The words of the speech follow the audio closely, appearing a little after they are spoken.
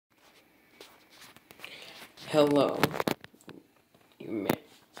Hello, you may.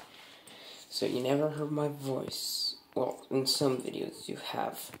 So you never heard my voice. Well, in some videos you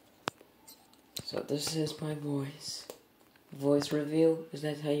have. So this is my voice. Voice reveal, is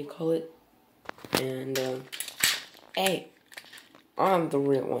that how you call it? And, hey, I'm the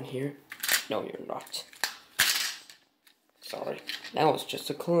real one here. No, you're not. Sorry, that was just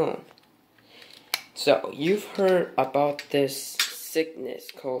a clone. So, you've heard about this sickness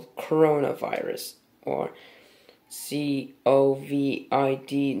called coronavirus, or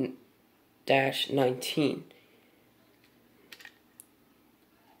COVID-19.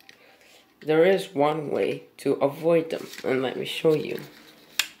 There is one way to avoid them, and let me show you.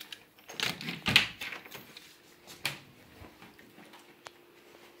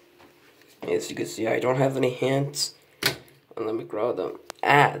 As you can see, I don't have any hands. And let me grow them.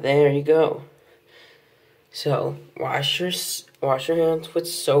 Ah, there you go. So, wash your hands with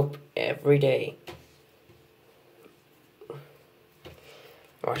soap every day.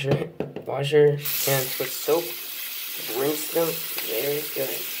 Wash your hands with soap. Rinse them very good.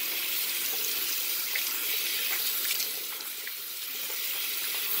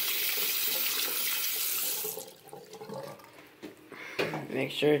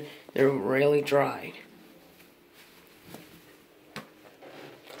 Make sure they're really dried.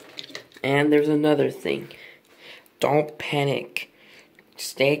 And there's another thing. Don't panic.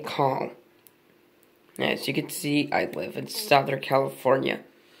 Stay calm. As you can see, I live in Southern California.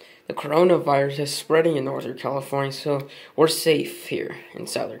 The coronavirus is spreading in Northern California, so we're safe here in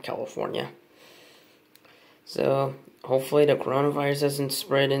Southern California. So, hopefully the coronavirus doesn't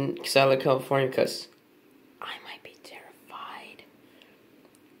spread in Southern California, because I might be terrified.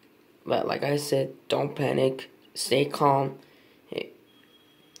 But like I said, don't panic. Stay calm.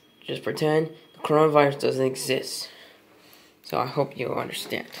 Just pretend the coronavirus doesn't exist. So I hope you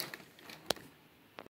understand.